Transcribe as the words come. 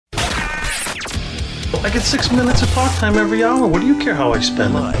I get 6 minutes of talk time every hour. What do you care how I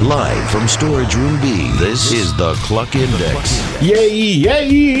spend it? Live from Storage Room B, this is the Cluck Index. Yay,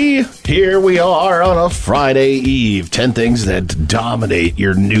 yay! Here we are on a Friday Eve. 10 things that dominate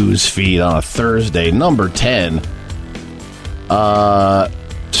your news feed on a Thursday. Number 10.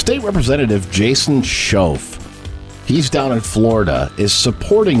 State Representative Jason Schoaf, he's down in Florida, is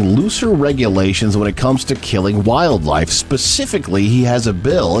supporting looser regulations when it comes to killing wildlife. Specifically, he has a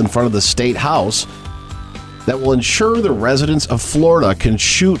bill in front of the state house that will ensure the residents of Florida can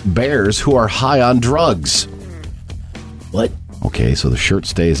shoot bears who are high on drugs. What? Okay, so the shirt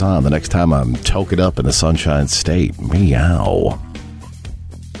stays on the next time I'm token up in the Sunshine State. Meow.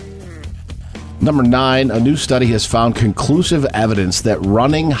 Number 9, a new study has found conclusive evidence that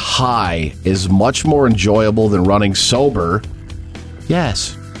running high is much more enjoyable than running sober.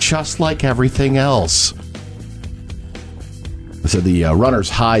 Yes, just like everything else. So the runner's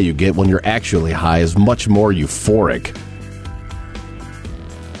high you get when you're actually high is much more euphoric.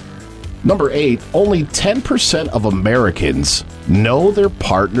 Number 8, only 10% of Americans know their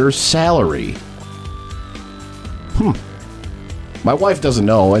partner's salary. My wife doesn't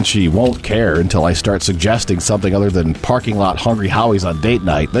know, and she won't care until I start suggesting something other than parking lot Hungry Howie's on date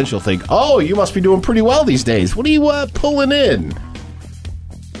night. Then she'll think, oh, you must be doing pretty well these days. What are you pulling in?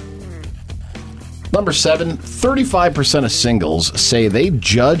 Number 7, 35% of singles say they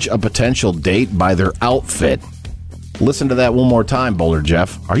judge a potential date by their outfit. Listen to that one more time, Boulder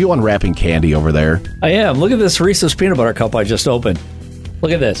Jeff. Are you unwrapping candy over there? I am. Look at this Reese's peanut butter cup I just opened.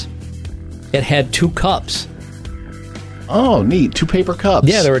 Look at this. It had 2 cups. Oh, neat. 2 paper cups.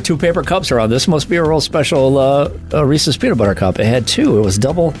 Yeah, there were 2 paper cups around. This must be a real special Reese's peanut butter cup. It had 2. It was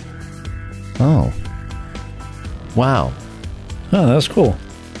double. Oh. Wow. Oh, that's cool.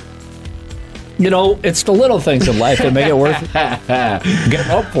 You know, it's the little things in life that make it worth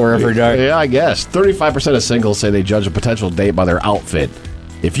getting up for every day. Yeah, I guess. 35% of singles say they judge a potential date by their outfit.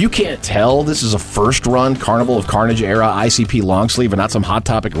 If you can't tell, this is a first-run Carnival of Carnage era ICP long sleeve and not some Hot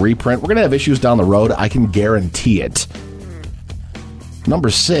Topic reprint. We're going to have issues down the road. I can guarantee it. Number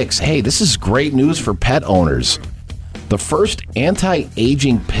 6, hey, this is great news for pet owners. The first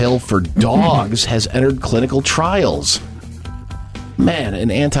anti-aging pill for dogs has entered clinical trials. Man, an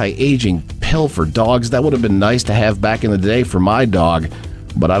anti-aging pill for dogs, that would have been nice to have back in the day for my dog,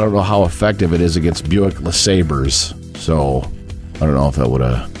 but I don't know how effective it is against Buick LeSabres. So, I don't know if that would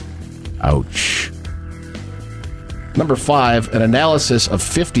have... Ouch. Number 5, an analysis of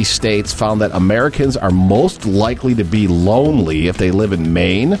 50 states found that Americans are most likely to be lonely if they live in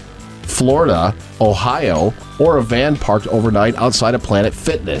Maine, Florida, Ohio, or a van parked overnight outside of Planet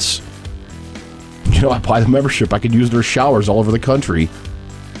Fitness. You know, I buy the membership. I could use their showers all over the country.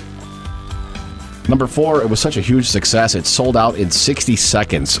 Number 4, it was such a huge success, it sold out in 60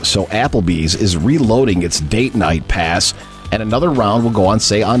 seconds. So Applebee's is reloading its date night pass, and another round will go on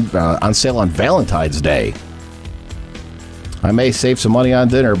sale on Valentine's Day. I may save some money on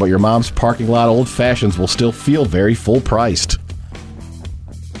dinner, but your mom's parking lot old fashions will still feel very full-priced.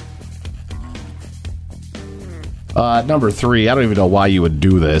 Number 3, I don't even know why you would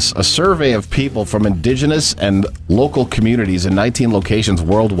do this. A survey of people from indigenous and local communities in 19 locations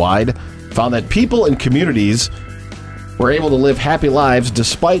worldwide found that people in communities were able to live happy lives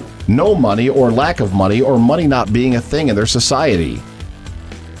despite no money or lack of money or money not being a thing in their society.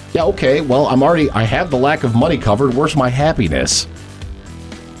 Yeah, okay, well, I have the lack of money covered. Where's my happiness?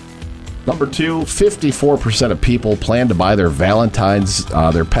 Number 2, 54% of people plan to buy their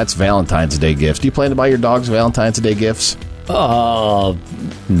pets' Valentine's Day gifts. Do you plan to buy your dogs Valentine's Day gifts? No.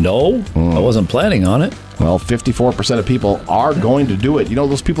 I wasn't planning on it. Well, 54% of people are going to do it. You know what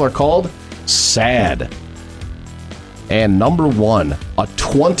those people are called? Sad. And number 1, a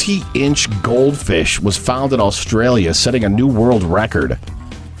 20-inch goldfish was found in Australia, setting a new world record.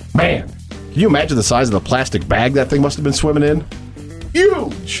 Man, can you imagine the size of the plastic bag that thing must have been swimming in?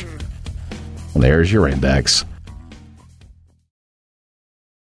 Huge! And there's your index.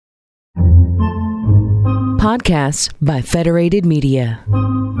 Podcasts by Federated Media.